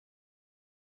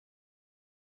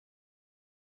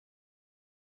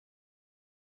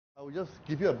I will just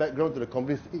give you a background to the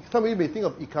company. Somebody may think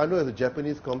of Ikano as a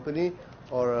Japanese company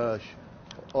or a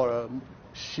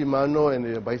Shimano and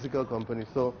a bicycle company.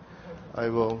 So I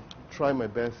will try my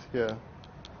best here.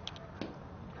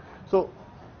 So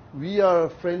we are a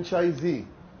franchisee.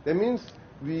 That means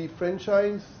we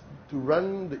franchise to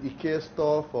run the IKEA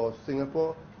store for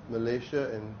Singapore,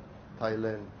 Malaysia and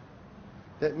Thailand.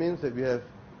 That means that we have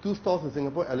 2 stores in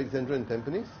Singapore, Alexandra and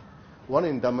Tampines, 1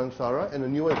 in Damansara, and a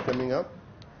new one is coming up.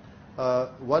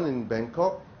 1 in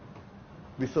Bangkok.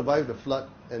 We survived the flood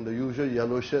and the usual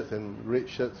yellow shirts and red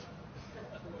shirts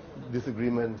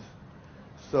disagreements.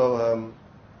 So,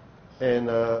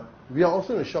 we are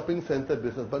also in a shopping center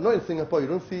business, but not in Singapore. You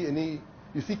don't see any.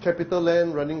 You see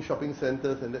CapitaLand running shopping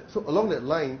centers, and so along that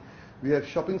line, we have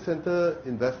shopping center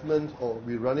investments, or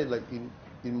we run it like in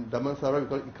Damansara, we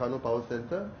call it Ikano Power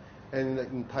Center, and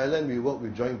in Thailand we work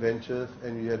with joint ventures,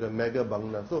 and we had a mega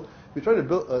bangla. So we try to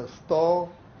build a store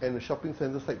and a shopping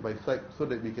center side by side, so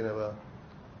that we can have a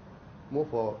more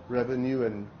for revenue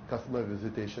and customer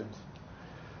visitations.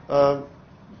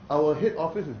 Our head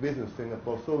office is based in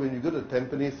Singapore, so when you go to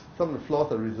Tampines, some of the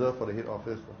floors are reserved for the head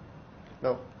office.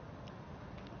 Now,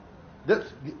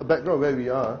 that's a background where we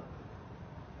are.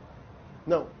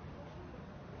 Now,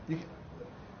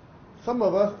 some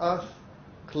of us ask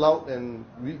cloud, and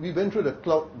we went through the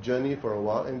cloud journey for a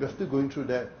while, and we're still going through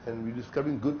that, and we're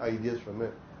discovering good ideas from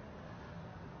it.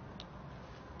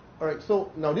 Alright,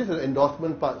 so now this is the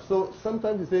endorsement part. So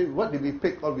sometimes you say, what did we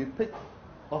pick? Or we picked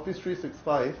Office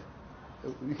 365.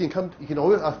 You can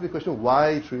always ask me the question,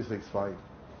 why 365?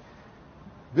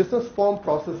 Business form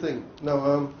processing.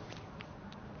 Now,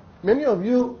 many of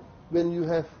you, when you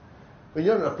want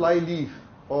to apply leave,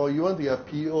 or you want to get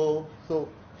PO, so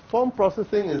form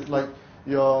processing is like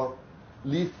your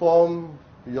leave form,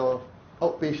 your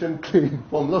outpatient claim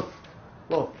form, lot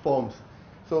of forms.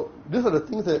 So these are the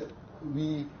things that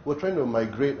we were trying to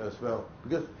migrate as well,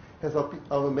 because as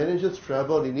our managers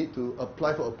travel, they need to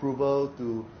apply for approval.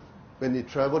 When they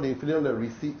travel, they fill in the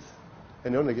receipts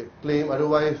and they want to get claimed.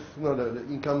 Otherwise, the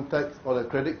income tax or the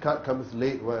credit card comes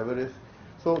late, whatever it is.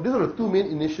 So these are the 2 main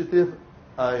initiatives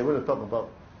I want to talk about: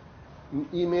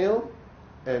 email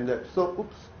and that. So,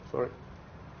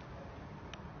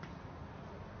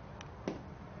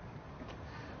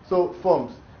 So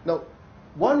forms. Now,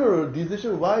 one of the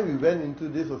decisions why we went into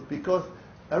this was because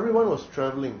everyone was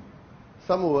traveling.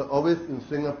 Some were always in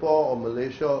Singapore or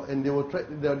Malaysia, and they were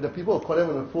the people would call them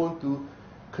on the phone to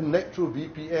connect through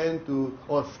VPN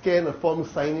or scan a form,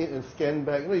 sign it, and scan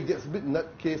back. It gets a bit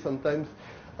nutcase sometimes.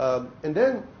 And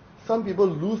then some people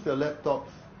lose their laptops.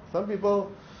 Some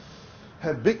people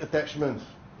have big attachments.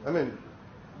 I mean,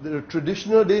 the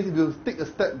traditional days, if you take a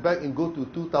step back and go to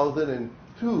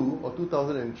 2002 or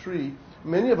 2003,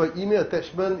 many of our email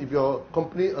attachment, if your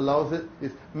company allows it,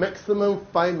 is maximum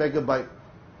 5 megabyte,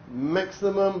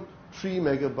 maximum 3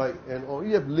 megabyte, or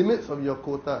you have limits of your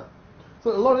quota.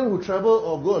 So a lot of them who travel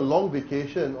or go on long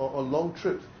vacation or long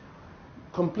trips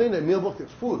complain that mailbox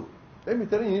is full. Then we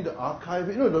tell them you need to archive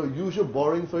it. The usual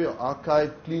boring, so your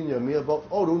archive, clean your mailbox,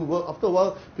 all don't work. After a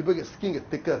while, people's skin get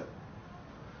thicker.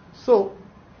 So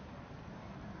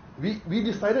we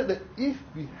decided that if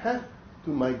we have to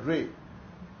migrate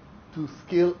to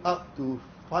scale up to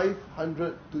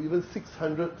 500 to even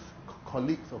 600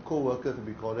 colleagues or co-workers, if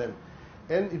we call them,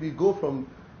 and if we go from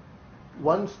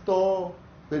 1 store,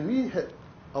 when we had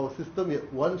our system, we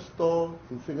had 1 store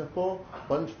in Singapore,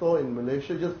 1 store in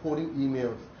Malaysia, just holding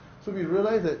emails. So we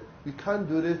realized that we can't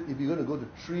do this if you're going to go to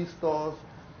 3 stores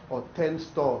or 10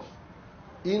 stores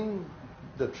in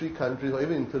the 3 countries, or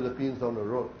even in Philippines down the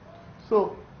road.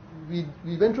 So we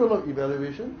went through a lot of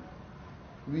evaluation.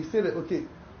 We said that, okay,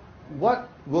 what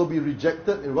will be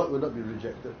rejected and what will not be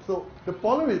rejected. So the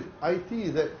problem with IT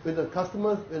is that when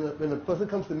when a person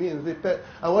comes to me and say, Pat,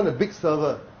 I want a big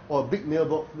server or a big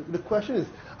mailbox, the question is,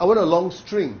 I want a long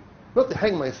string, not to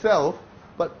hang myself,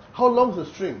 but how long is the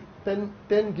string? 10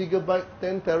 gigabyte,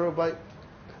 10 terabyte,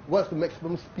 what's the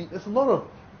maximum speed? There's a lot of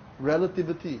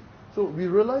relativity. So we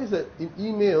realized that in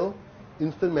email,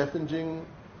 instant messaging,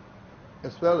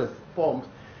 as well as forms,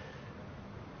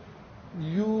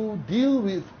 you deal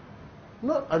with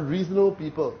not unreasonable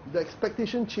people. The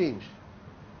expectation changed.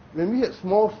 When we had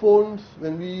small phones,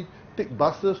 when we take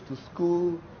buses to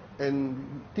school,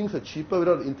 and things are cheaper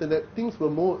without the internet, things were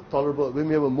more tolerable. When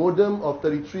we have a modem of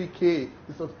 33K,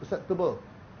 it's acceptable.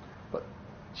 But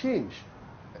change.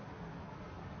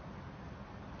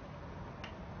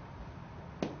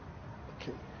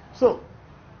 Okay. So,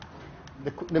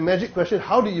 the magic question,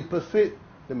 how do you persuade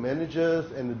the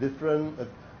managers and the different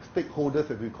stakeholders,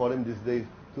 as we call them these days,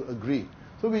 to agree?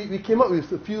 So we came up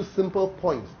with a few simple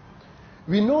points.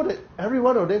 we know that every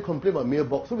one of them complain about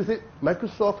mailbox. So we say,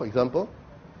 Microsoft, for example,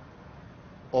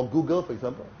 or Google, for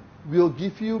example, will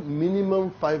give you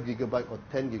minimum 5 gigabyte or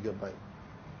 10 gigabyte.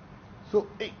 So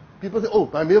people say, oh,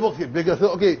 my mailbox gets bigger.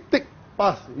 So okay, tick,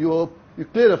 pass. You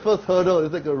clear the first hurdle.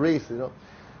 It's like a race, you know.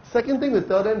 Second thing, we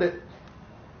tell them that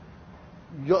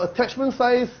your attachment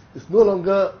size is no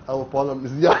longer our problem.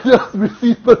 It's just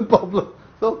recipient problem.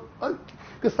 So,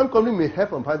 because some company may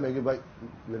have a 5 megabyte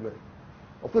limit.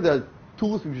 Of course, there are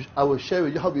tools which I will share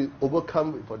with you how we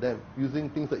overcome it for them using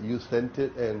things like Use Sent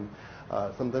It and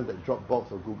sometimes like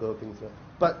Dropbox or Google things like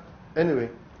that. But anyway,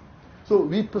 so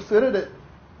we persuaded that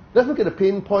let's look at the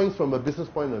pain points from a business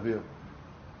point of view.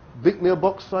 Big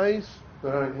mailbox size,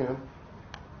 right here.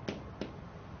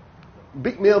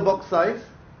 Big mailbox size,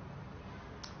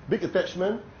 big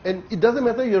attachment, and it doesn't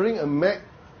matter you're running a Mac,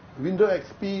 Windows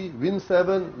XP, Win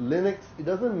 7, Linux, it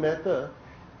doesn't matter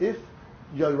if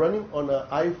you're running on an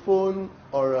iPhone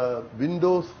or a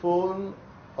Windows phone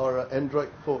or an Android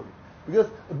phone. Because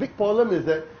a big problem is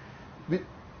that with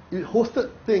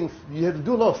hosted things, you have to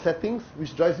do a lot of settings,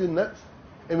 which drives you nuts.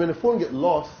 And when the phone gets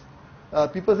lost,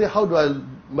 people say, how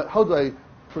do I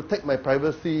protect my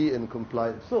privacy and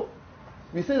compliance? So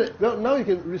we say that, well, now you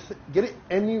can get it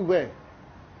anywhere.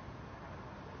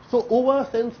 So OWA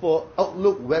stands for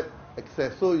Outlook Web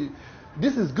Access. So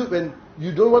this is good when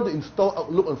you don't want to install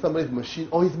Outlook on somebody's machine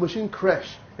or his machine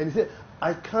crashed and he said,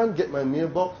 I can't get my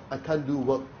mailbox, I can't do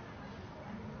work.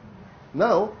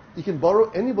 Now, you can borrow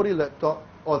anybody's laptop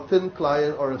or a thin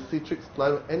client or a Citrix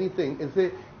client or anything and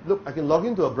say, look, I can log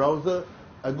into a browser,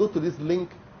 I go to this link,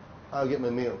 I'll get my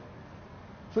mail.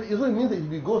 So it also means that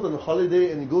if he goes on a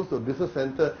holiday and he goes to a business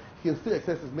center, he can still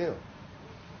access his mail.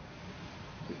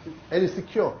 And it's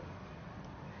secure.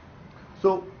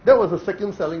 So that was the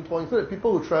second selling point. So that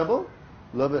people who travel,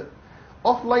 love it.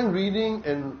 Offline reading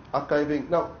and archiving.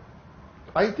 Now,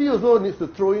 IT also needs to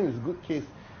throw in its good case.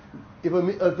 If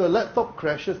a laptop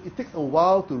crashes, it takes a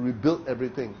while to rebuild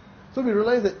everything. So we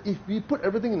realize that if we put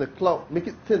everything in the cloud, make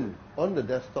it thin on the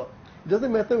desktop, it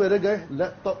doesn't matter whether guy's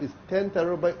laptop is 10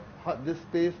 terabyte hard disk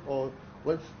space or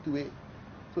 128.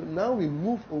 So now we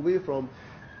move away from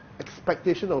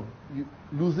expectation of you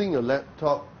losing a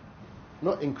laptop,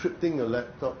 not encrypting a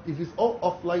laptop. If it's all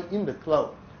offline in the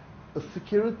cloud, the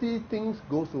security things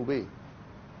goes away.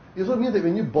 It also means that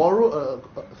when you borrow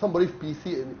somebody's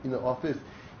PC in an office,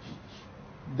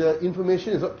 the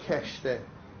information is not cached there.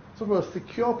 So from a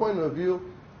secure point of view,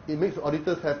 it makes the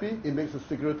auditors happy, it makes the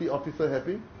security officer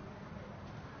happy.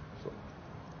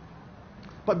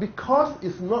 But because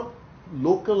it's not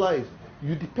localized,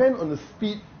 you depend on the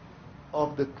speed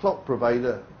of the cloud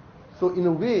provider. So in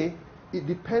a way, it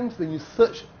depends when you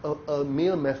search a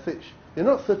mail message. You're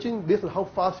not searching based on how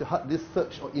fast your hard disk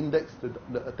search or index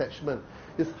the attachment.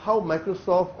 It's how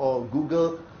Microsoft or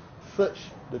Google search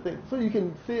the thing. So you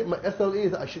can say my SLA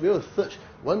is that I should be able to search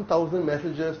 1,000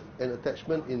 messages and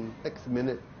attachment in X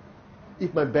minute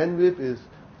if my bandwidth is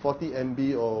 40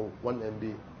 MB or 1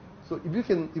 MB. So if they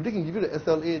can give you the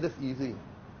SLA, that's easy.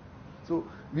 So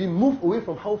we move away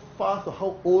from how fast or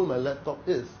how old my laptop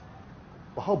is,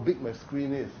 or how big my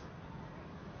screen is,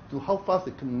 to how fast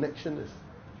the connection is.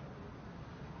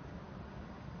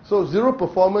 So zero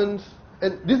performance,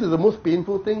 and this is the most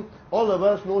painful thing. All of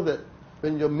us know that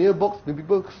when your mailbox, when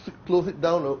people close it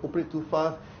down or open it too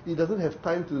fast, it doesn't have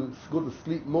time to go to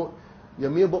sleep mode. Your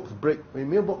mailbox break. When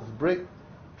your mailbox break,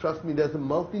 trust me, there's a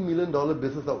multi-million-dollar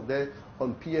business out there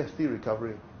on PST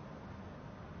recovery.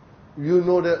 You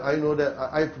know that, I know that.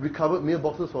 I've recovered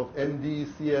mailboxes of MDs,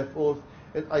 CFOs,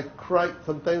 and I cried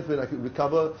sometimes when I could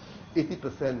recover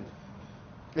 80%.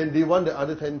 And they want the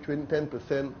other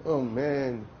 10%. Oh,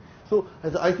 man. So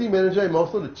as an IT manager, I'm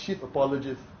also the chief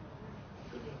apologist.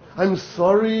 I'm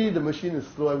sorry the machine is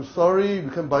slow. I'm sorry we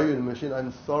can't buy you the machine.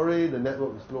 I'm sorry the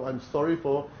network is slow. I'm sorry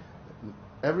for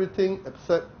everything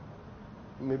except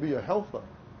maybe your health.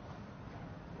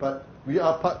 But we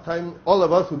are part-time. All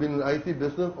of us who've been in the IT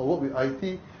business or work with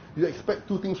IT, you expect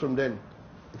two things from them.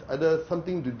 It's either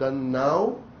something to be done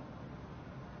now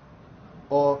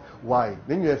or why.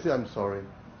 Then you say, I'm sorry.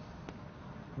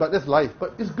 But that's life.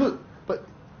 But it's good. But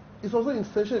it's also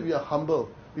essential that we are humble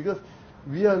because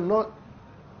we are not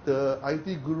the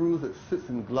IT gurus that sits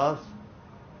in glass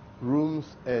rooms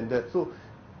and that. So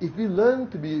if we learn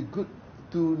to be good,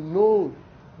 to know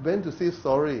when to say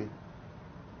sorry,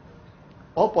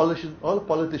 all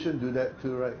politicians do that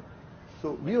too, right?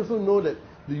 So we also know that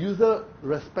the user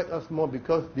respect us more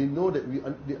because they know that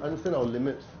they understand our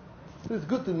limits. So it's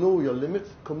good to know your limits,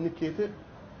 communicate it.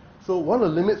 So one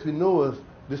of the limits we know is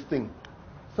this thing.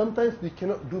 Sometimes we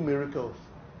cannot do miracles.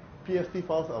 PST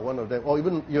files are one of them. Or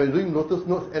even you're doing Lotus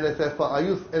Notes NSF file. I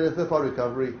use NSF file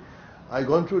recovery. I've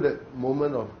gone through that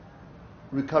moment of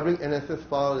recovering NSF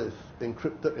file is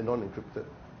encrypted and non-encrypted.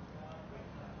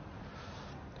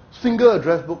 Single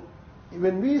address book.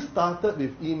 When we started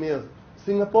with emails,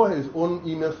 Singapore has its own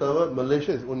email server,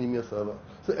 Malaysia has its own email server.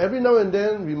 So every now and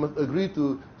then we must agree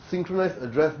to synchronize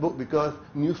address book because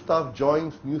new staff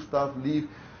joins, new staff leave.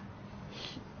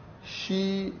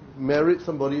 She married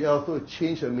somebody else, so it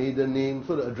changed her maiden name,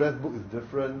 so the address book is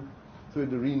different. So we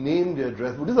have to rename the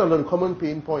address book. These are the common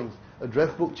pain points.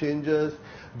 Address book changes,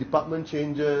 department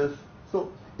changes.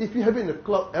 So if you have it in the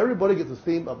cloud, everybody gets the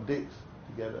same updates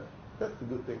together. That's the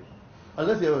good thing.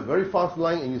 Unless you have a very fast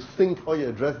line and you sync all your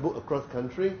address book across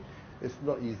country, it's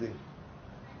not easy.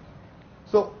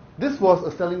 So this was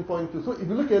a selling point too. So if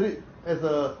you look at it as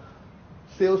a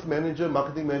sales manager,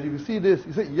 marketing manager, you see this,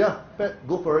 you say, yeah, Pat,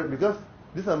 go for it because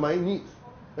these are my needs.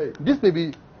 Hey, this may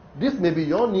be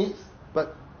your needs,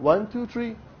 but 1, 2, 3,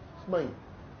 it's mine.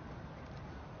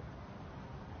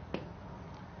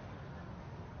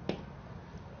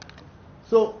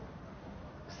 So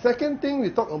second thing we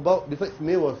talked about besides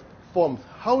mail was forms.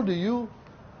 How do you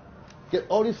get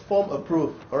all these forms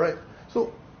approved? All right.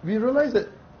 So we realized that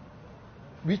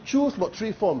we choose about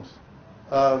 3 forms.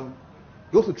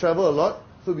 Those who travel a lot,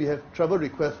 so we have travel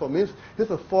request form. Means here's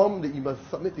a form that you must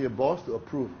submit to your boss to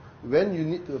approve. When you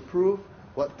need to approve,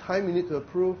 what time you need to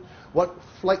approve, what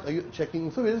flight are you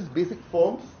checking. So there's basic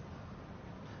forms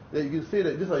that you can say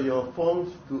that these are your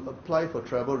forms to apply for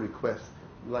travel requests,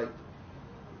 like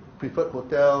preferred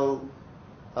hotel.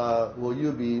 Will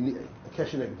you be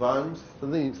cash in advance?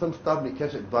 Some staff need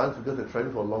cash advance because they're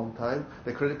traveling for a long time.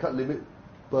 The credit card limit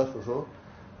burst also.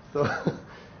 So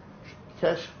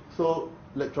cash, so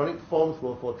electronic forms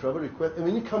for travel requests. And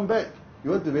when you come back,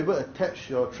 you want to be able to attach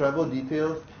your travel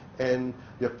details and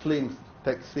your claims,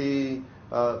 taxi.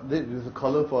 There's a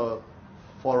column for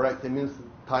forex. It means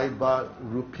Thai baht,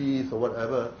 rupees, or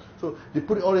whatever. So they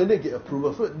put it all in there, get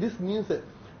approval. So this means that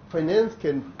finance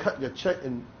can cut your check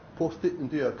and post it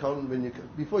into your account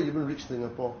before you even reach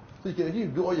Singapore. So you can actually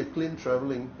do all your claim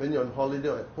traveling when you're on holiday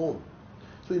or at home.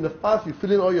 So in the past, you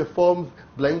fill in all your forms,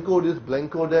 blanco this,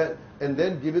 blanco that, and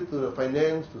then give it to the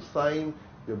finance to sign,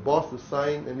 your boss to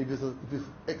sign, and if it's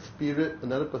X period,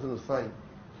 another person to sign.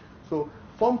 So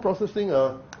form processing,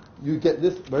 you get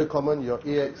this very common, your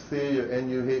AXA, your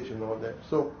NUH, and all that.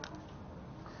 So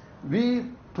we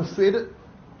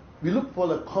look for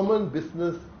the common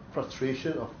business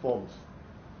frustration of forms.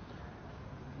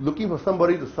 Looking for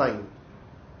somebody to sign.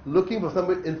 Looking for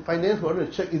somebody in finance, we want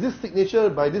to check, is this signature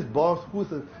by this boss?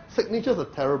 Signatures are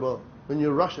terrible. When you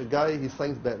rush a guy, he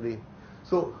signs badly.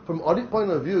 So from audit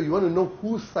point of view, you want to know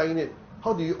who signed it.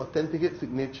 How do you authenticate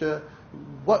signature?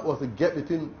 What was the gap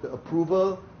between the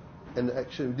approval and the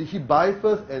action? Did he buy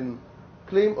first and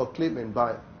claim, or claim and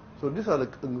buy? So these are the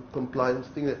compliance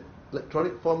things that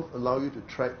electronic forms allow you to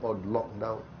track or lock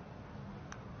down.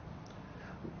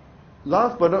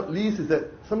 Last but not least is that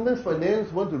sometimes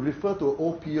finance want to refer to an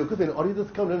old PO because when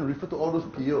auditors come and refer to all those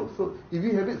POs. So if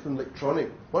you have it in electronic,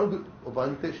 one good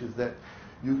advantage is that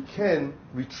you can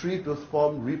retrieve those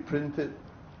forms, reprint it,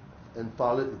 and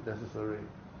file it if necessary.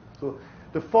 So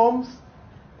the forms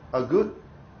are good.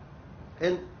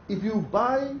 And if you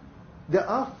buy, there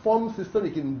are form systems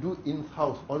you can do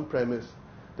in-house, on-premise.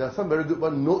 There are some very good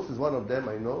ones. Notes is one of them,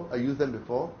 I know. I used them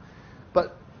before.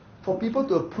 But for people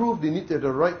to approve, they need to have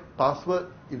the right password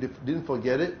if they didn't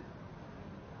forget it,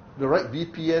 the right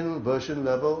VPN version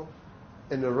level,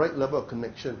 and the right level of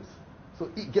connections.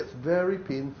 So it gets very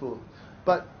painful.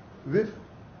 But with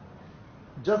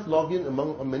just login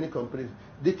on many companies,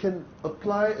 they can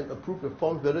apply and approve the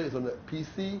forms, whether it's on a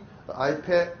PC, an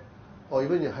iPad, or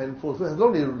even your handphone. So as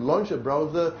long as they launch a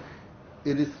browser,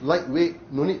 it is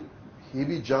lightweight, no need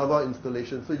heavy Java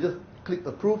installation. So you just click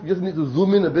approve. You just need to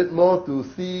zoom in a bit more to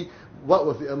see what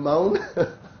was the amount.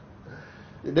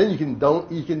 Then you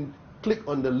can click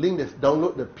on the link that's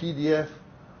download the PDF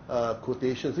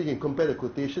quotation. So you can compare the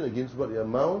quotation against what the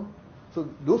amount. So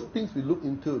those things we look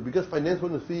into because finance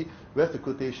want to see where's the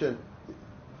quotation.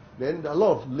 Then there are a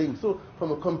lot of links. So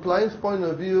from a compliance point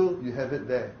of view, you have it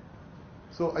there.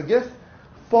 So I guess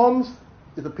forms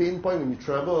is a pain point when you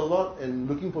travel a lot and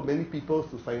looking for many people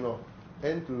to sign off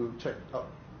and to check out.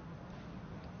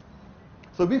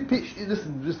 So we pitch this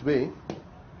in this way.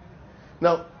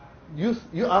 Now, you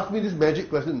asked me this magic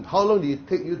question. How long did it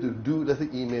take you to do, let's say,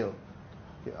 email?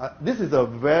 Okay, this is a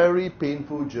very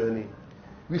painful journey.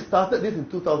 We started this in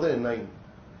 2009.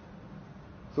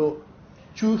 So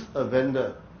choose a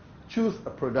vendor. Choose a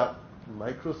product.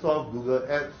 Microsoft, Google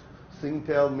Ads,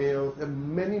 Singtel, Mail. There are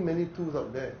many, many tools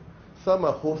out there. Some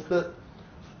are hosted,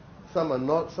 some are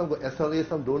not, some got SLA,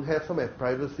 some don't have, some have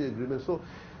privacy agreements. So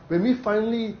when we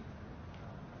finally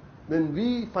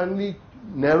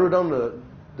narrow down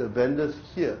the vendors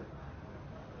here,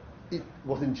 it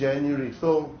was in January,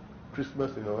 so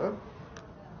Christmas, Huh?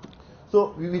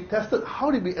 So we tested,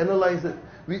 how did we analyze it?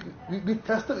 We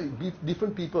tested with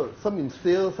different people, some in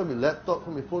sales, some in laptops,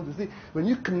 some in phones. You see, when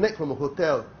you connect from a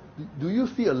hotel, do you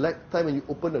see a lag time when you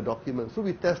open a document? So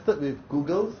we tested with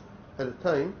Google's at the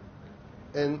time,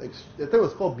 and at the time it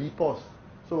was called BPOS.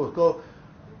 So it was called,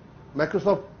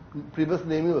 Microsoft previous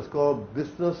naming was called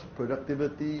Business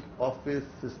Productivity Office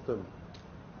System.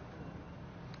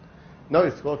 Now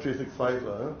it's called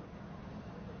 365.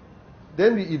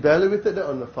 Then we evaluated that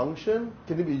on the function.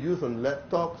 Can it be used on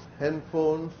laptops,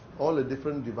 handphones, all the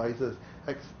different devices,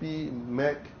 XP,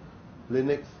 Mac,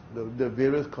 Linux, the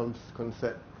various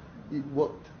concepts. It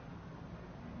worked.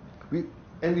 We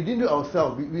didn't do it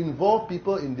ourselves. We involved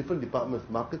people in different departments,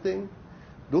 marketing,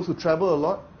 those who travel a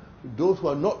lot, those who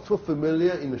are not so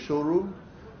familiar in the showroom.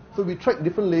 So we tracked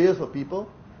different layers of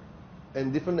people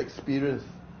and different experience.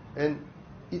 And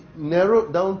it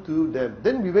narrowed down to them.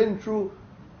 Then we went through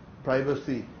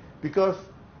privacy, because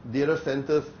data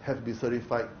centers have to be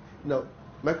certified. Now,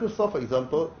 Microsoft, for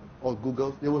example, or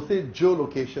Google, they will say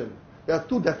geolocation. There are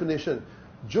two definitions.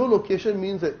 Geolocation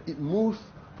means that it moves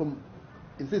from,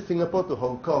 say, Singapore to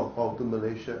Hong Kong or to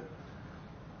Malaysia.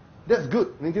 That's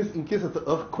good. In case of the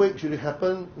earthquake should it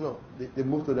happen, they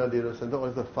move to another data center, or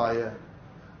there's a fire.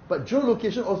 But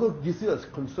geolocation also gives you a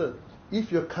concern.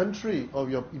 If your country or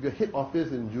if your head office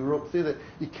in Europe say that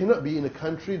it cannot be in a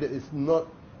country that is not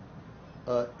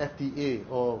FTA,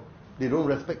 or they don't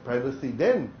respect privacy,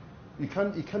 then it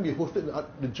can't be hosted.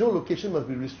 The geolocation must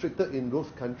be restricted in those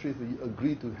countries that you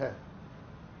agree to have.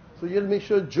 So you have to make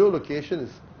sure geolocation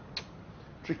is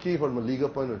tricky from a legal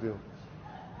point of view.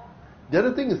 The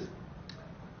other thing is,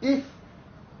 if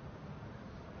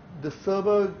the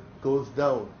server goes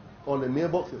down or the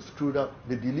mailbox is screwed up,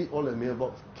 they delete all the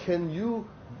mailbox, can you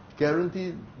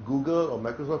guarantee Google or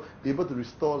Microsoft be able to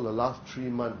restore the last 3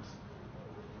 months?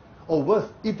 Or worse,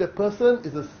 if the person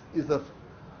is a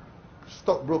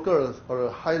stockbroker or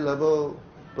a high-level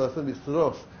person with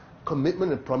sort of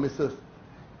commitment and promises,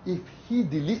 if he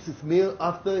deletes his mail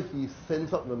after he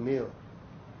sends out the mail,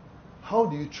 how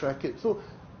do you track it? So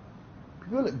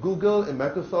people like Google and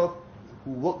Microsoft,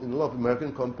 who work in a lot of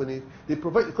American companies, they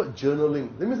provide what's called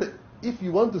journaling. That means that if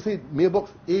you want to say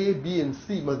mailbox A, B, and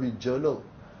C must be journaled,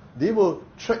 they will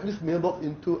track this mailbox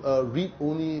into a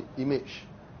read-only image.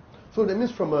 So that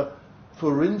means from a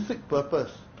forensic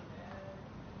purpose,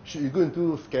 should you go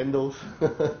into scandals,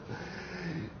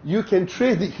 you can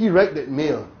trace, did he write that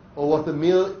mail? Or was the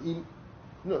mail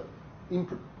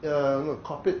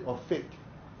copied or fake?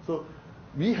 So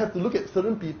we have to look at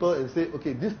certain people and say,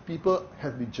 okay, these people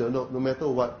have been journaled no matter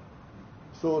what.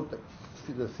 So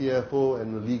the CFO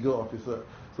and the legal officer.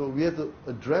 So we have to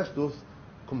address those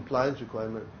compliance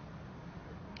requirements,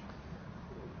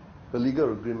 the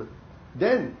legal agreement.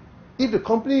 Then, if the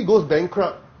company goes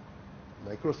bankrupt,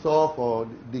 Microsoft, or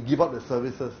they give up the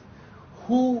services,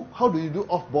 how do you do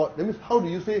off-board? That means, how do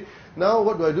you say, now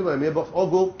what do I do with my mailbox? All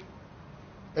go,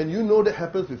 and you know that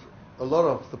happens with a lot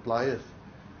of suppliers.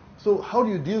 So how do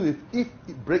you deal with if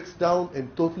it breaks down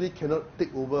and totally cannot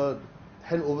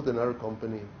hand over to another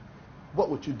company? What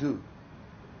would you do?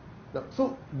 Now,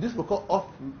 so this will call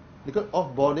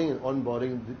offboarding and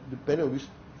onboarding, depending on which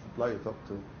supplier you talk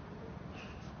to.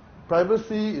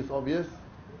 Privacy is obvious.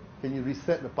 Can you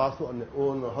reset the password on your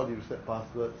own, or how do you reset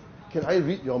passwords? Can I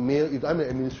read your mail? If I'm an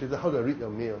administrator, how do I read your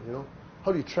mail?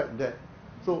 How do you track that?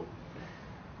 So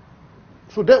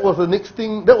that was the next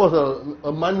thing. That was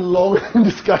a month-long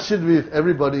discussion with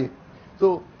everybody.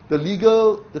 So the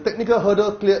technical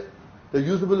hurdle cleared, the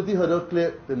usability hurdle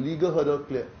cleared, the legal hurdle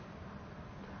cleared.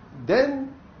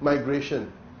 Then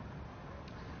migration.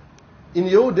 In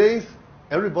the old days,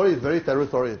 everybody is very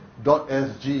territorial.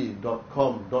 .sg,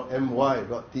 .com, .my,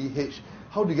 .th.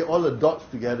 How do you get all the dots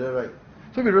together, right?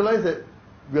 So we realized that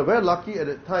we are very lucky at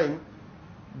that time.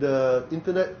 The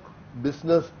internet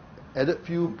business added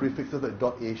few prefixes like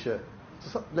 .asia.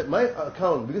 So like my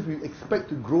account, because we expect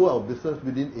to grow our business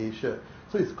within Asia,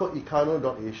 so it's called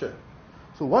Ecano.asia.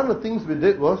 So one of the things we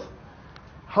did was,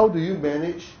 how do you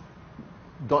manage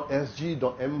 .sg,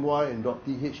 .my, and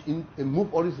 .th and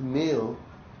move all this mail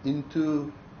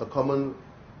into a common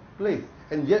place,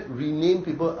 and yet rename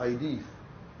people IDs.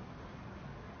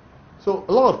 So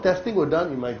a lot of testing were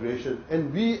done in migration,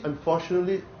 and we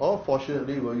unfortunately or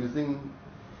fortunately were using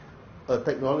a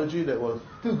technology that was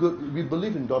too good. We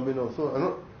believe in Domino,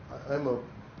 so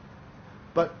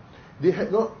but they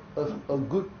had not a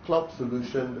good cloud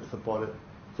solution that supported.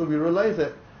 So we realized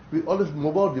that with all these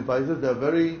mobile devices, they're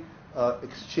very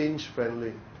exchange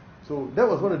friendly. So that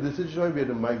was one of the decisions why we had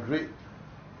to migrate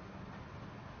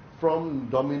from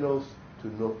Domino's to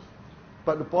Notes.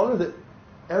 But the problem is that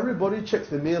everybody checks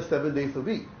the mail 7 days a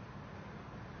week.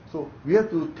 So we have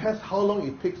to test how long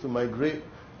it takes to migrate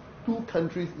 2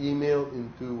 countries' email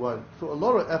into one. So a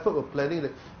lot of effort was planning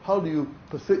that how do you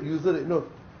persuade users that,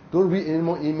 don't read any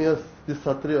more emails this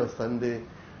Saturday or Sunday.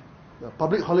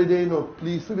 Public holiday,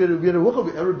 please. So we had to work out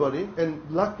with everybody, and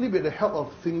luckily we had the help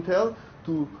of Singtel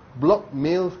to block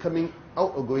mails coming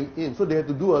out or going in. So they had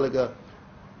to do like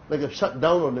a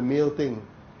shutdown on the mail thing,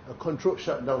 a controlled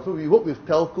shutdown. So we worked with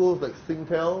telcos like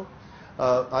Singtel,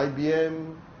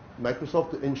 IBM,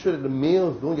 Microsoft to ensure that the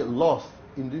mails don't get lost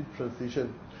in this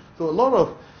transition. So a lot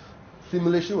of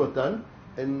simulation was done,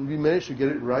 and we managed to get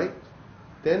it right.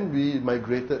 Then we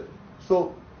migrated.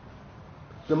 So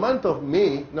the month of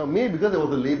May, now May because it was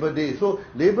a Labor Day. So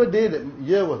Labor Day that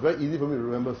year was very easy for me to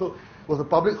remember. So it was a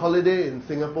public holiday in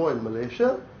Singapore and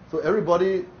Malaysia. So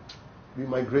everybody, we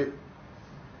migrate.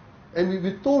 And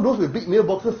we told those with big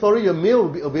mailboxes, sorry, your mail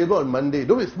will be available on Monday.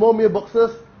 Those with small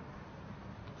mailboxes,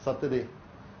 Saturday.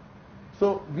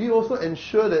 So we also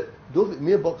ensure that those with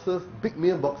mailboxes, big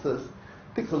mailboxes,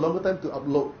 takes a longer time to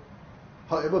upload,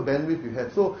 however bandwidth you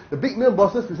have. So the big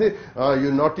mailboxes, we say,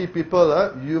 you naughty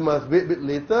people, you must wait a bit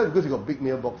later because you got big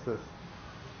mailboxes.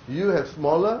 You have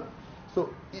smaller. So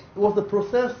it was the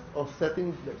process of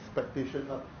setting the expectation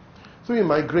up. So we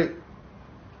migrate.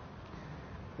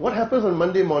 What happens on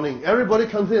Monday morning? Everybody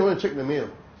comes in and wants to check the mail.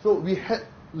 So we had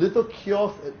little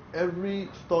kiosks at every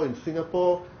store in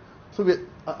Singapore. So we had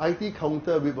an IT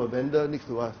counter with a vendor next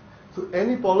to us. So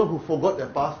any problem who forgot their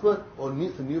password or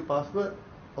needs a new password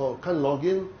or can't log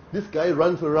in, this guy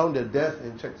runs around their desk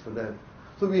and checks for them.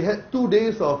 So we had 2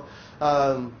 days of,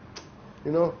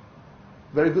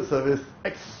 very good service,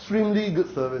 extremely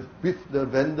good service with the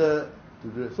vendor to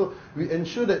do it. So we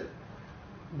ensured that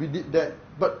we did that.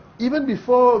 But even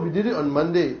before we did it on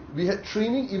Monday, we had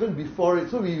training even before it.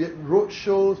 So we had road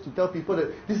shows to tell people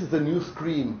that this is the new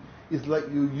screen. It's like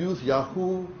you use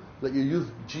Yahoo, like you use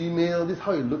Gmail, this is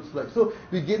how it looks like. So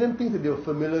we gave them things that they were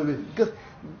familiar with. Because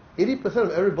 80%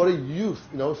 of everybody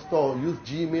in our store used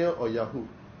Gmail or Yahoo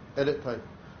at that time.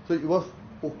 So it was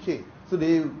okay. So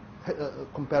they had a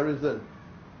comparison.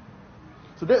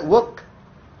 So that worked.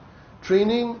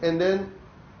 Training and then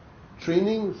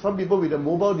training some people with their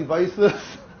mobile devices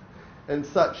and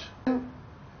such.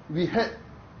 We had,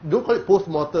 don't call it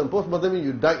post-mortem. Post-mortem means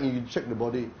you died and you check the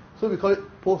body. So we call it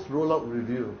post-rollout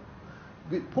review.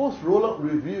 With post-rollout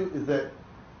review is that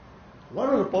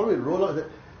one of the problems with rollout is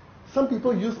that some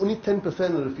people use only 10%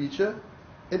 of the feature,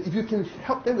 and if you can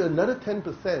help them with another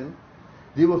 10%,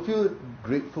 they will feel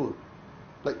grateful.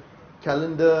 Like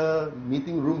calendar,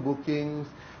 meeting room bookings,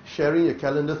 sharing your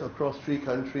calendars across 3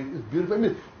 countries. It's beautiful. I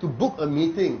mean, to book a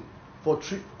meeting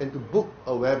and to book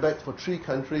a WebEx for 3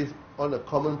 countries on a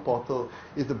common portal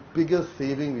is the biggest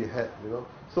saving we had,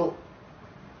 So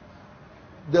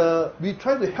we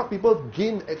try to help people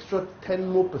gain extra 10%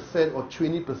 more or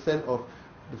 20% of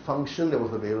the function that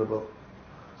was available.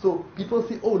 So people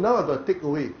see, now I've got to take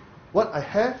away what I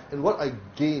have and what I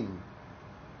gain.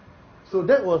 So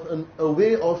that was a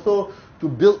way also to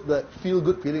build that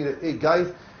feel-good feeling that, hey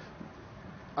guys,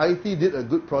 IT did a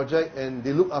good project and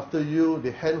they look after you,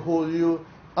 they handhold you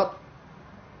up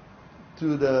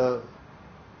to the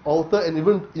altar and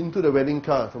even into the wedding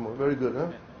car. So very good,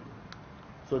 huh?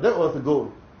 So that was the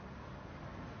goal.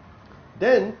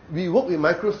 Then we worked with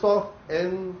Microsoft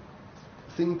and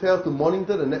Singtel to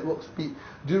monitor the network speed.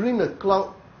 During the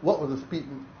cloud, what was the speed?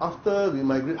 After we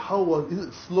migrate, is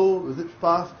it slow? Is it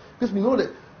fast? Because we know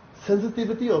that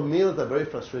sensitivity of mails are very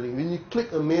frustrating. When you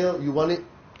click a mail, you want it.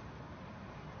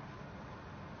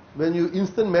 When you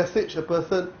instant message a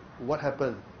person, what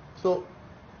happened? So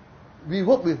we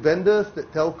work with vendors,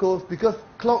 telcos, because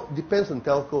cloud depends on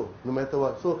telco, no matter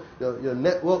what. So your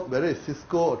network, whether it's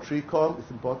Cisco or 3Com,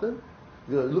 is important.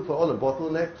 You look for all the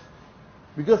bottlenecks.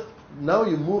 Because now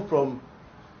you move from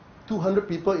 200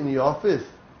 people in your office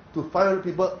to 500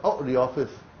 people out of the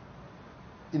office,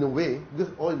 in a way,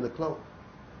 because all in the cloud.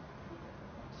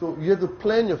 So you have to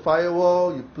plan your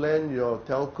firewall, you plan your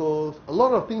telcos, a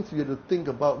lot of things you have to think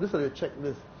about. These are your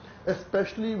checklists,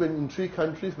 especially when in 3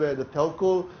 countries where the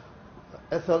telco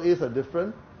SLAs are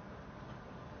different.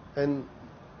 And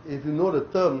if you know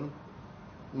the term,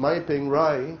 Mai Peng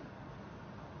Rai,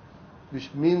 which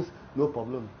means no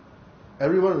problem.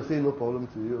 Everyone will say no problem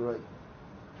to you, right?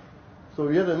 So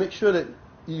you have to make sure that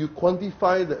you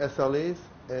quantify the SLAs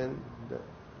and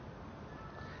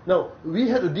Now, we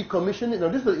had to decommission it. Now,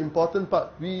 this is the important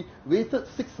part. We waited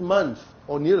 6 months,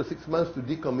 or near to 6 months, to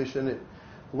decommission it.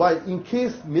 Why? In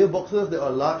case mailboxes that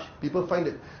are large, people find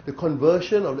that the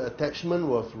conversion of the attachment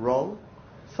was wrong.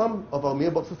 Some of our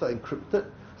mailboxes are encrypted.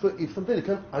 So if sometimes they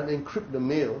can't unencrypt the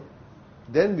mail,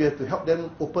 then we have to help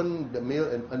them open the mail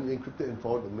and unencrypt it and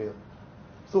forward the mail.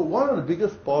 So one of the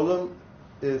biggest problems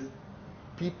is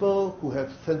people who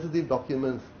have sensitive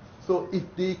documents. So if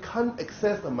they can't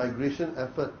access a migration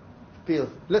effort, fails,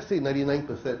 let's say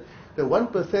 99%, then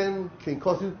 1% can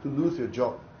cause you to lose your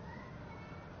job.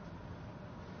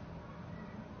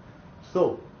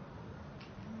 So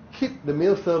keep the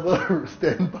mail server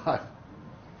standby.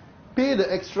 Pay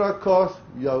the extra cost,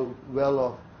 you're well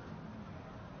off.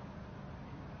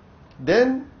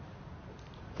 Then,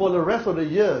 for the rest of the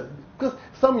year, because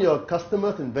some of your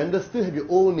customers and vendors still have your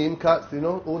old name cards,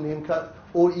 old name cards,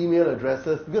 old email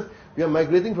addresses, because we are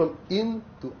migrating from in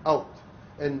to out.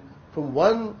 And from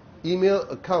one email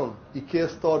account,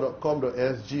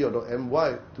 ikeastore.com.sg or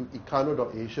 .my to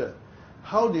ikano.asia.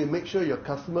 How do you make sure your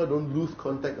customer don't lose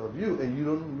contact of you and you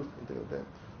don't lose contact of them?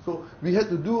 So we had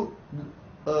to do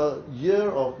a year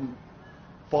of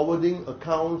forwarding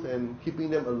accounts and keeping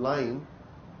them aligned.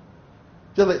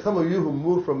 Just like some of you who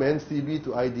moved from NCB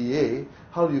to IDA,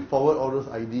 how do you forward all those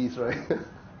IDs, right?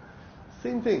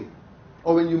 Same thing.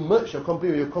 Or when you merge your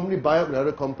company, when your company buy up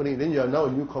another company, then you are now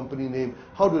a new company name.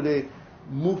 How do they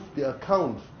move their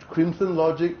accounts? Crimson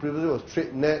Logic, previously was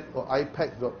TradeNet or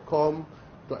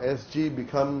ipax.com.sg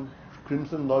become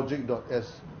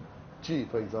crimsonlogic.sg,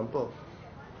 for example.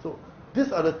 So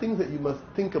these are the things that you must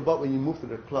think about when you move to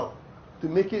the cloud, to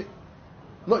make it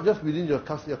not just within your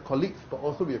colleagues, but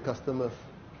also with your customers.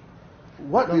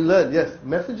 What we learned, yes,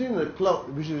 messaging in the cloud,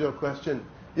 which is your question.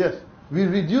 Yes, we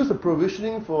reduce the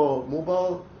provisioning for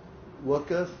mobile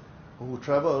workers who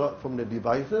travel a lot from their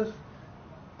devices,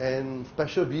 and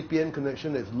special VPN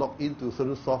connection that's logged into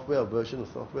certain software or version of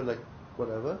software, like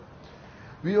whatever.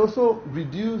 We also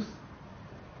reduce,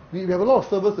 we have a lot of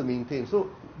servers to maintain, so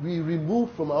we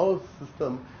remove from our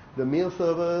system the mail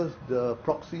servers, the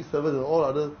proxy servers, and all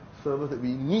other servers that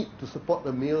we need to support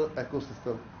the mail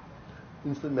ecosystem,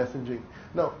 instant messaging.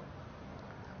 Now,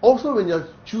 also when you're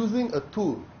choosing a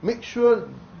tool, make sure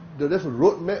that there's a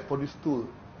roadmap for this tool,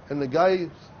 and the guy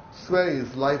swears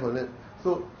his life on it.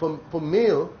 So for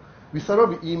mail, we start off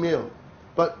with email,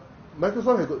 but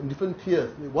Microsoft has got different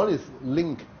tiers. One is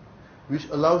Link, which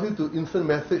allows you to instant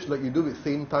message like you do with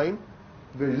Same Time.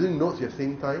 If you're using notes, you have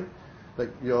Same Time, like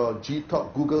your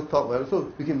Gtalk, Google Talk, whatever.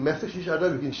 So we can message each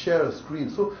other, we can share a screen.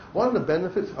 So one of the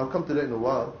benefits, I'll come to that in a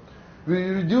while, we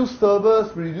reduce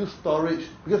servers, we reduce storage,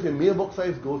 because your mailbox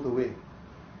size goes away.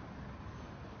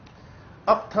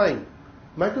 Uptime.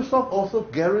 Microsoft also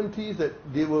guarantees that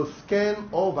they will scan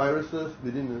all viruses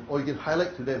within, or you can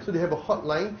highlight to them. So they have a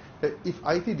hotline that if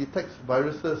IT detects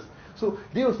viruses, so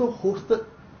they also hosted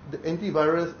the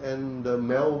antivirus and the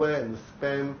malware and the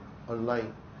spam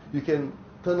online. You can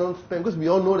turn on spam, because we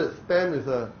all know that spam is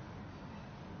a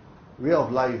way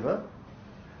of life.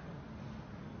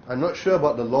 I'm not sure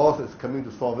about the laws that's coming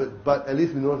to solve it, but at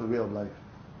least we know it's a way of life.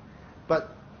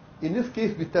 But in this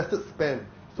case, we tested spam.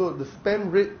 So the spam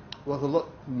rate was a lot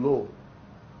low.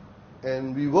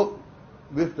 And we worked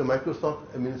with the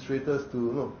Microsoft administrators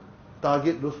to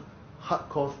target those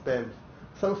hardcore spams.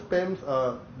 Some spams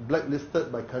are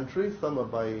blacklisted by country, some are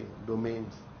by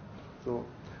domains. So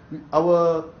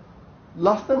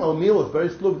last time our mail was very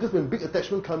slow, because when big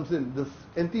attachment comes in, the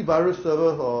antivirus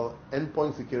server or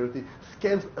endpoint security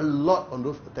scans a lot on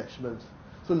those attachments.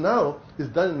 So now it's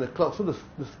done in the cloud. So the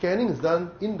scanning is done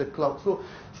in the cloud. So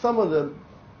some of the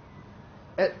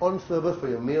add-on servers for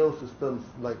your mail systems,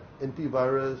 like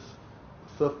antivirus,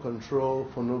 surf control,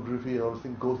 phonography, and all those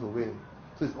things goes away.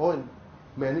 So it's all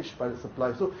managed by the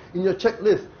supplier. So in your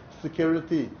checklist,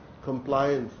 security,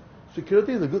 compliance.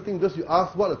 Security is a good thing because you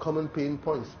ask what a common pain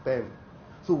point is spam.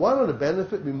 So one of the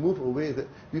benefits we move away is that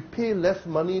we pay less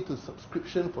money to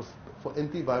subscription for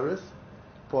antivirus,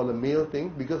 for the mail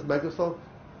thing, because Microsoft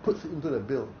puts it into the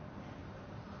bill.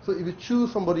 So if you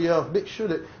choose somebody else, make sure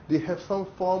that they have some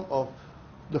form of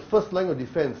the first line of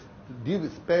defense to deal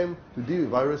with spam, to deal with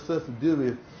viruses, to deal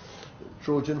with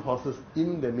Trojan horses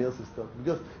in their mail system,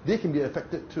 because they can be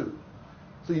affected too.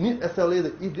 So you need SLA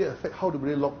that if they affect, how do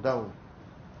they lock down?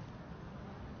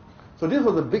 So this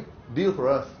was a big deal for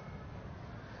us.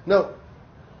 Now,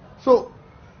 so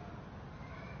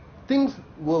things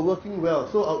were working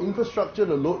well. So our infrastructure,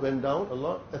 the load went down a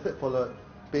lot, except for the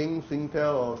Ping,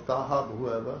 Singtel, or StarHub, or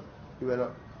whoever, it went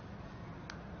up.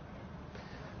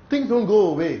 Things don't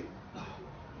go away.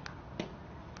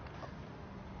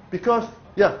 Because,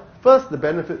 first the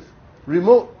benefits.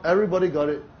 Remote, everybody got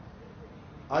it.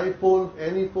 iPhone,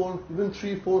 any phone, even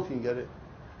 3 phones you can get it.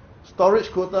 Storage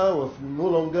quota was no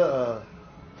longer a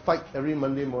fight every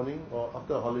Monday morning or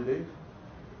after a holiday.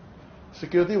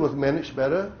 Security was managed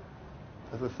better.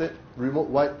 As I said, remote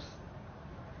wipes.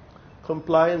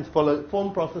 Compliance for the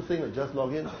phone processing, like just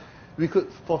log in. We could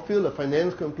fulfill the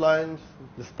finance compliance.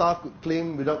 The staff could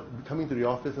claim without coming to the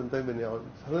office sometimes when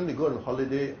suddenly they go on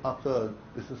holiday after a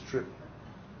business trip.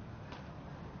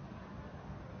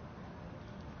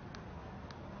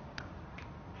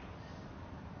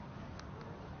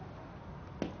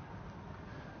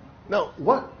 Now,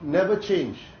 what never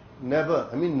changed? Never.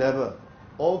 I mean never.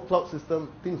 All cloud systems,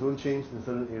 things won't change in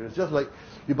certain areas. Just like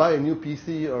you buy a new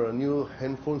PC or a new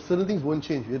handphone, certain things won't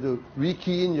change. You have to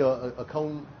rekey in your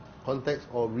account contacts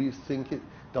or resync it,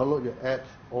 download your apps,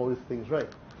 all these things, right?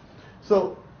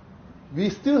 So we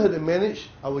still had to manage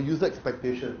our user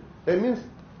expectation. That means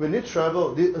when they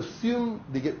travel, they assume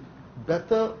they get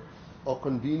better or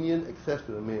convenient access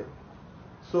to the mail.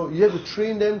 So you have to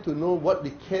train them to know what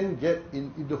they can get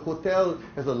in. If the hotel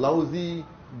has a lousy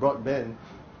broadband,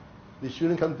 they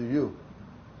shouldn't come to you.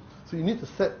 So you need to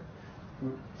set.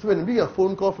 So when we get a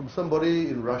phone call from somebody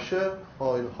in Russia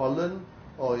or in Holland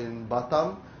or in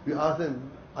Batam, we ask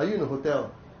them, are you in a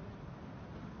hotel?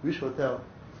 Which hotel?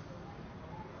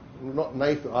 Not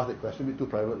nice to ask that question, a bit too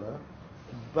private.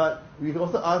 But we can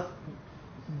also ask,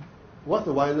 what's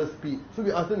the wireless speed? So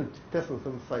we ask them to test on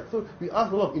some site. So we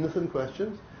ask a lot of innocent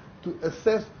questions to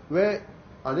assess where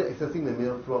are they accessing the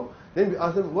mail from. Then we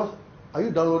ask them, are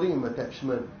you downloading an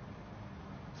attachment?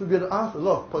 So we have to ask a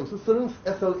lot of points. So certain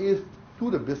SLAs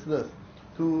to the business,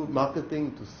 to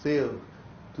marketing, to sales,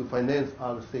 to finance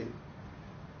are the same.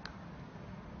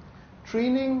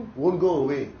 Training won't go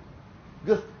away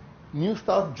because new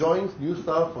staff joins, new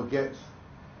staff forgets.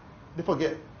 They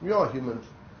forget. We are humans.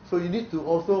 So you need to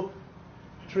also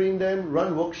train them,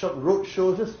 run workshops, road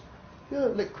shows, just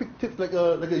like quick tips, like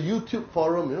a YouTube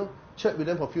forum, chat with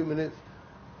them for a few minutes,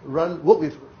 work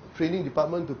with training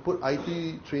department to put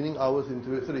IT training hours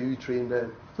into it so that we train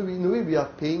them. So in a way we are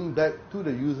paying back to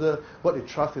the user what they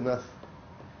trust in us.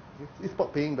 It's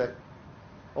about paying back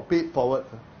or pay it forward.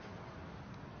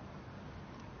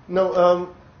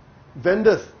 Now,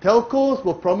 vendors, telcos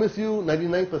will promise you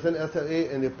 99%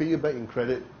 SLA and they pay you back in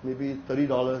credit, maybe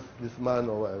 $30 this month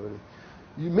or whatever.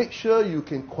 You make sure you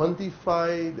can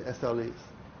quantify the SLAs.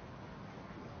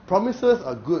 Promises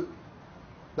are good,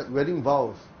 like wedding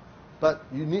vows, but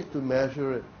you need to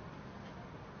measure it.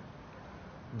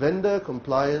 Vendor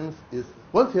compliance is,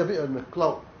 once you have it on the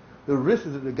cloud, the risk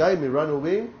is that the guy may run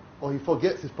away or he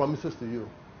forgets his promises to you.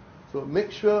 So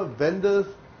make sure vendors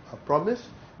are promised.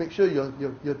 Make sure your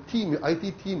team, your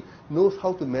IT team knows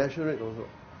how to measure it also.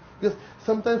 Because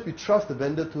sometimes we trust the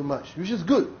vendor too much, which is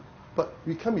good, but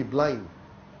we can't be blind.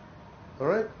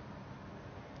 Alright?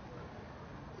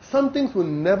 Some things will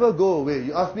never go away.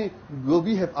 You ask me, will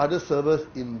we have other servers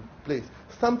in place?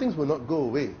 Some things will not go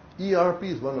away. ERP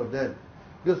is one of them.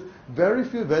 Because very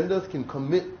few vendors can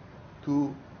commit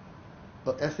to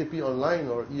SAP Online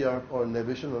or ERP or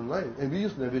Navision Online. And we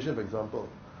use Navision, for example.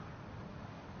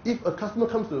 If a customer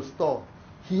comes to the store,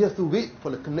 he has to wait for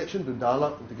the connection to dial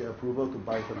up and to get approval to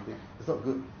buy something. It's not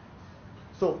good.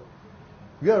 So,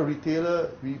 we are a retailer,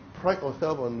 we pride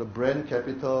ourselves on the brand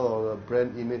capital or the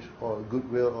brand image or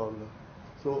goodwill.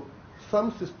 So,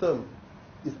 some system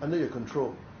is under your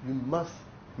control. You must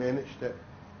manage that.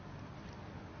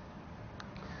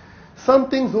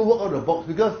 Some things don't work out of the box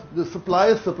because the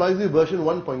supplier supplies you version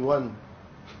 1.1.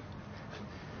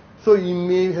 So you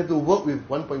may have to work with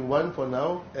 1.1 for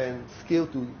now and scale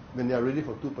to when they are ready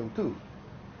for 2.2.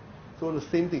 So the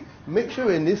same thing. Make sure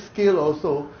when they scale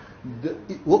also,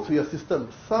 it works with your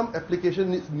system. Some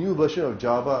application needs new version of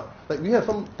Java. Like we have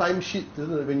some timesheet,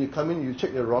 isn't it? When you come in, you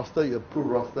check your roster, you approve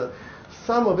roster.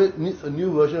 Some of it needs a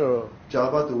new version of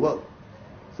Java to work.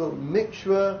 So make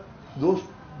sure those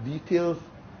details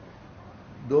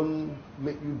don't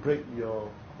make you break your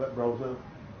web browser.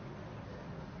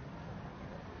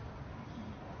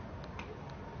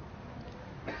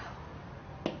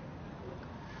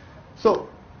 So,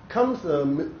 comes a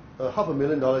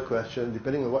 $500,000 question,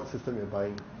 depending on what system you're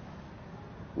buying.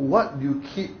 What do you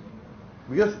keep?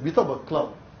 Because we talk about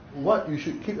cloud. What you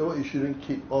should keep and what you shouldn't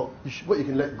keep, or what you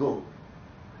can let go.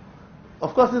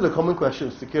 Of course, this is a common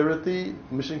question. Security,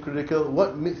 mission critical,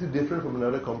 what makes you different from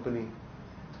another company?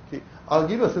 Okay, I'll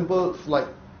give you a simple slide.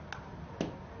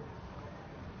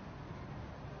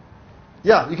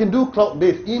 Yeah, you can do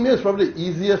cloud-based. Email is probably the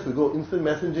easiest to go. Instant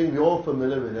messaging, we're all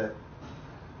familiar with that.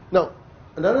 Now,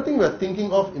 another thing we're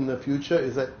thinking of in the future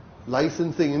is that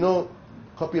licensing.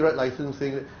 copyright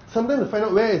licensing. Sometimes to find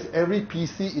out where is every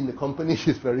PC in the company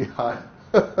is very hard.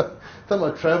 Some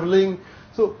are traveling.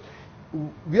 So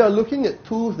we are looking at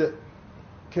tools that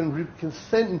can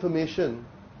send information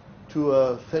to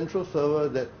a central server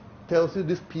that tells you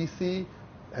this PC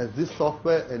has this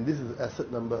software and this is the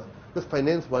asset number. Because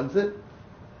finance wants it.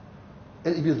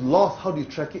 And if it's lost, how do you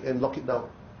track it and lock it down?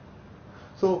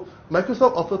 So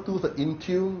Microsoft offers tools like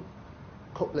Intune.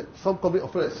 Like some companies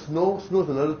offer like Snow. Snow is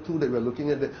another tool that we're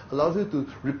looking at that allows you to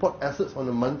report assets on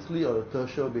a monthly or a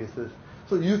tertiary basis.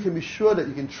 So you can be sure that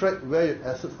you can track where your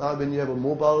assets are when you have a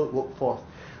mobile workforce.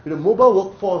 With a mobile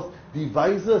workforce,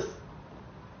 devices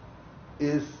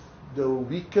is the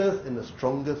weakest and the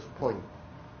strongest point.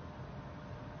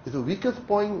 It's the weakest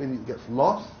point when it gets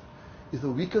lost. It's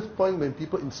the weakest point when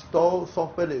people install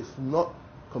software that is not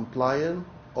compliant,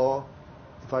 or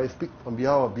if I speak on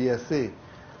behalf of BSA,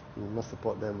 you must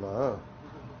support them.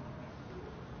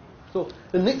 So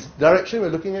the next direction we're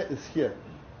looking at is here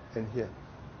and here.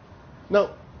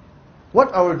 Now, what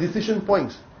are our decision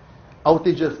points?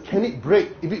 Outages. Can it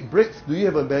break? If it breaks, do you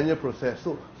have a manual process?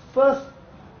 So first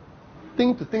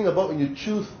thing to think about when you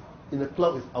choose in the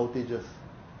cloud is outages.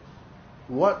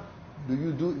 What do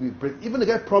you do if it breaks? Even the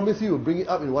guy promised you will bring it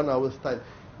up in 1 hour's time.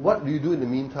 What do you do in the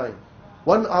meantime?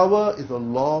 1 hour is a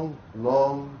long,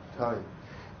 long time.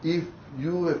 If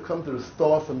you have come to the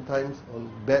store sometimes on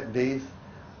bad days,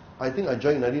 I think I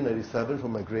joined in 1997 for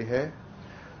my grey hair.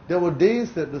 There were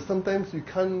days that sometimes you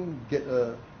can't get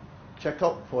a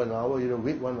checkout for an hour,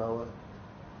 wait 1 hour.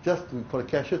 Just for the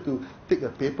cashier to take a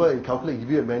paper and calculate,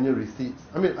 give you a manual receipts.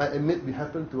 I mean, I admit it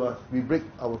happened to us. We break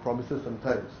our promises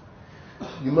sometimes.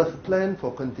 You must plan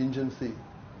for contingency.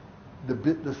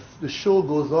 The show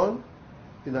goes on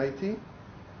in IT.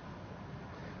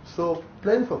 So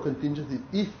plan for contingency.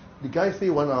 If the guy say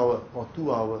 1 hour or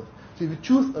 2 hours, so if you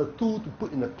choose a tool to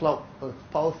put in the cloud, a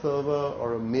file server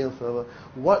or a mail server,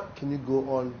 what can you go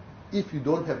on if you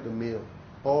don't have the mail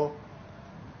or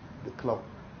the cloud?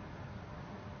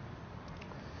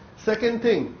 Second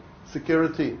thing,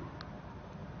 security.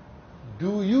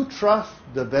 Do you trust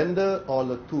the vendor or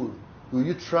the tool? Do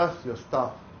you trust your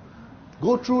staff?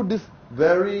 Go through this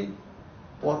very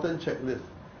important checklist.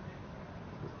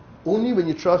 Only when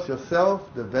you trust yourself,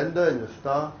 the vendor and your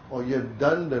staff, or you have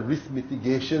done the risk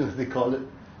mitigation, as they call it.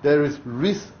 There is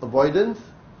risk avoidance,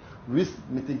 risk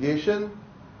mitigation,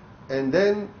 and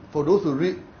then for those who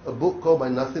read a book called by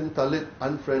Nassim Taleb,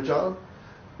 Unfragile,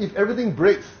 if everything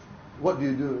breaks, what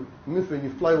do? It means when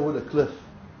you fly over the cliff,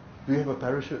 do you have a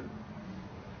parachute?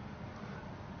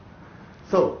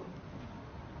 So,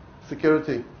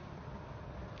 security.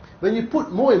 When you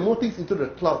put more and more things into the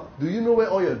cloud, do you know where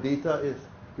all your data is?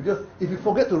 Because if you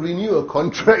forget to renew a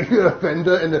contract with a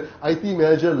vendor and the IT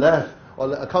manager left or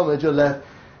the account manager left,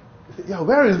 you say, yeah,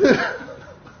 where is it?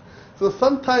 So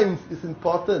sometimes it's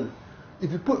important.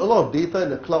 If you put a lot of data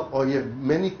in the cloud or you have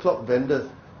many cloud vendors,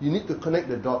 you need to connect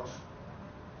the dots.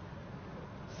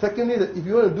 Secondly, if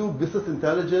you want to do business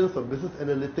intelligence or business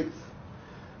analytics,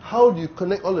 how do you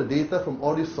connect all the data from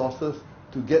all these sources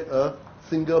to get a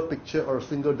single picture or a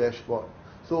single dashboard?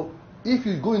 So if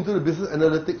you go into the business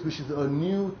analytics, which is a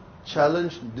new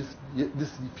challenge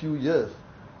this few years,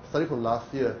 starting from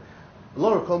last year, a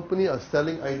lot of companies are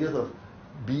selling ideas of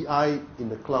BI in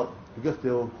the cloud because they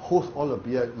will host all of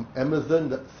BI. Amazon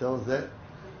that sells that,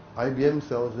 IBM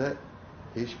sells that,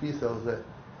 HP sells that,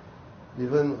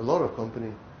 even a lot of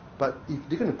companies. But if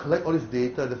they're going to collect all this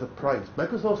data, there's a price.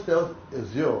 Microsoft sells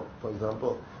Azure, for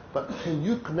example. But can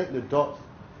you connect the dots?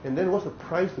 And then what's the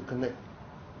price to connect?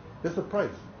 There's a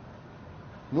price.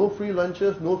 No free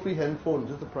lunches, no free handphones,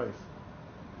 just the price.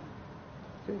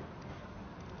 Okay.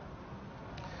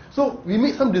 So we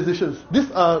made some decisions. These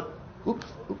are,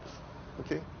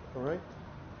 okay, all right.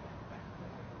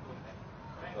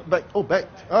 Back.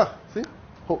 See?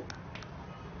 Hope.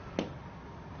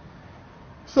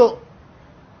 So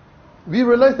we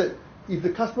realized that if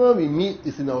the customer we meet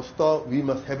is in our store, we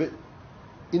must have it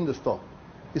in the store.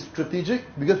 It's strategic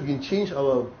because we can change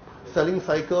our selling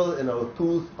cycle and our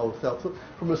tools ourselves. So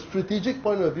from a strategic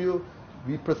point of view,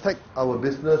 we protect our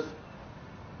business,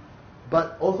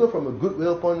 but also from a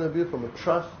goodwill point of view, from a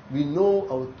trust, we know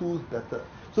our tools better.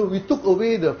 So we took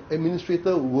away the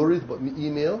administrator who worries about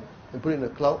email and put it in the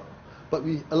cloud, but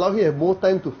we allow him to have more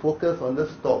time to focus on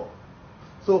the store.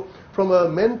 So from a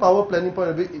manpower planning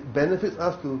point of view, it benefits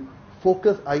us to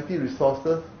focus IT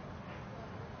resources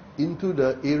into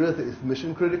the areas that is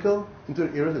mission critical, into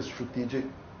the areas that is strategic.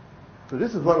 So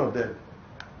this is one of them.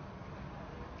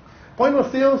 Point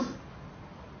of sales,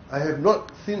 I have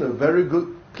not seen a very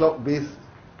good cloud-based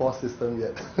POS system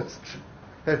yet.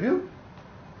 Have you?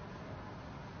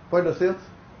 Point of sales?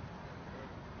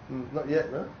 Not yet,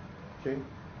 huh? Okay.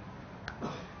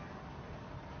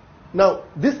 Now,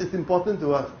 this is important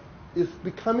to us. It's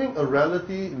becoming a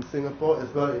reality in Singapore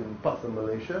as well in parts of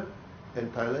Malaysia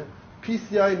and Thailand.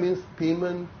 PCI means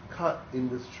Payment Card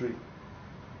Industry.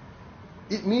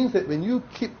 It means that when you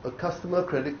keep a customer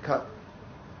credit card,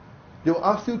 they will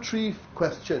ask you 3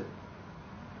 questions.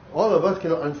 All of us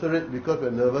cannot answer it because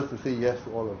we're nervous to say yes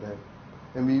to all of them.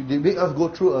 And they make us go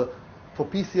through for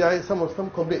PCI, some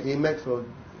company Amex or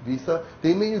Visa,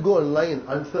 they make you go online and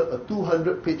answer a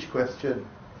 200-page question.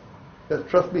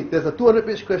 Trust me, there's a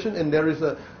 200-page question and there is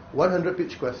a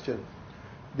 100-page question.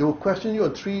 They will question you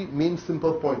on 3 main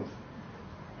simple points.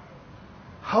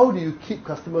 How do you keep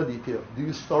customer detail? Do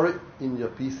you store it in your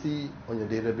PC on your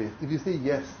database? If you say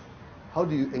yes, how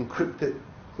do you encrypt it?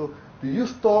 So, do you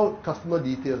store customer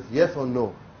details, yes or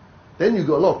no? Then you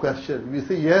got a lot of questions. If you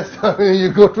say yes,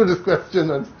 you go through this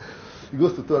question and it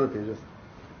goes to 200 pages.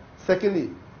 Secondly,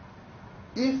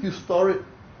 if you store it,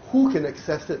 who can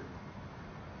access it?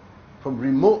 From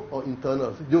remote or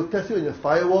internal. So they'll test you in your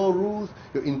firewall rules,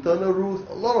 your internal rules,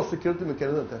 a lot of security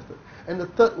mechanisms are tested. And the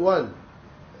third one,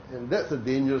 and that's a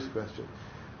dangerous question,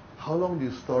 how long do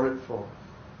you store it for?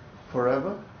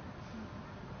 Forever?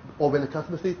 Or when the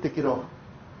customer says, take it off.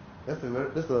 That's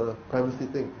a privacy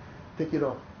thing. Take it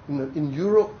off. In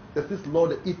Europe, there's this law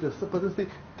that if the person says,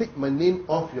 take my name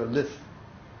off your list,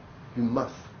 you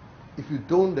must. If you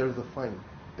don't, there is a fine.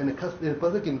 And the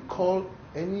person can call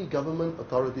any government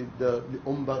authority, the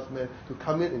ombudsman, to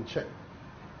come in and check.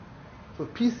 So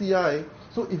PCI,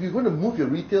 so if you're going to move your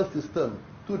retail system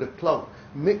to the cloud,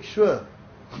 make sure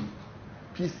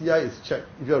PCI is checked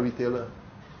if you're a retailer.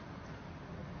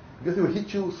 Because it will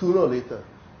hit you sooner or later.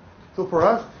 So for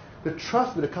us, the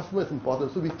trust with the customer is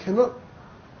important. So we cannot,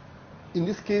 in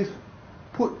this case,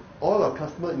 put all our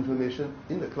customer information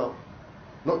in the cloud.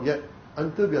 Not yet.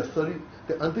 Until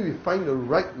we find the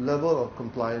right level of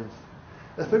compliance.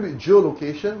 Especially with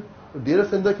geolocation, the data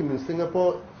center can be in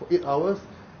Singapore for 8 hours,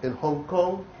 in Hong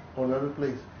Kong or another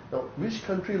place. Now, which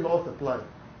country laws apply?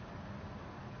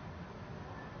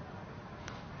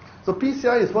 So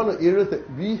PCI is one of the areas that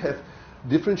we have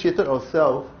differentiated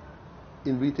ourselves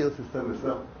in retail system as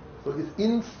well. So it's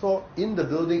in the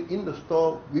building, in the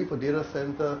store, with a data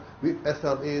center, with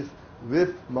SLAs,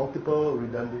 with multiple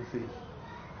redundancies.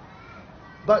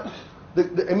 But the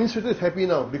administrator is happy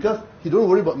now because he don't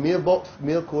worry about mailbox,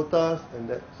 mail quotas and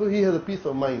that. So he has a peace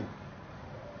of mind.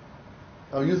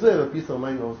 Our user has a peace of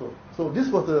mind also. So this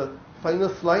was the final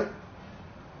slide.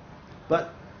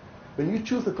 But when you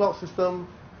choose a cloud system,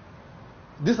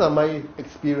 these are my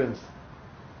experience.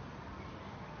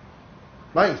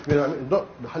 My experience, I mean,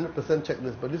 not the 100%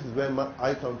 checklist, but this is where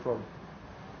I come from.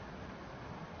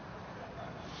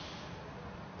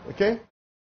 Okay?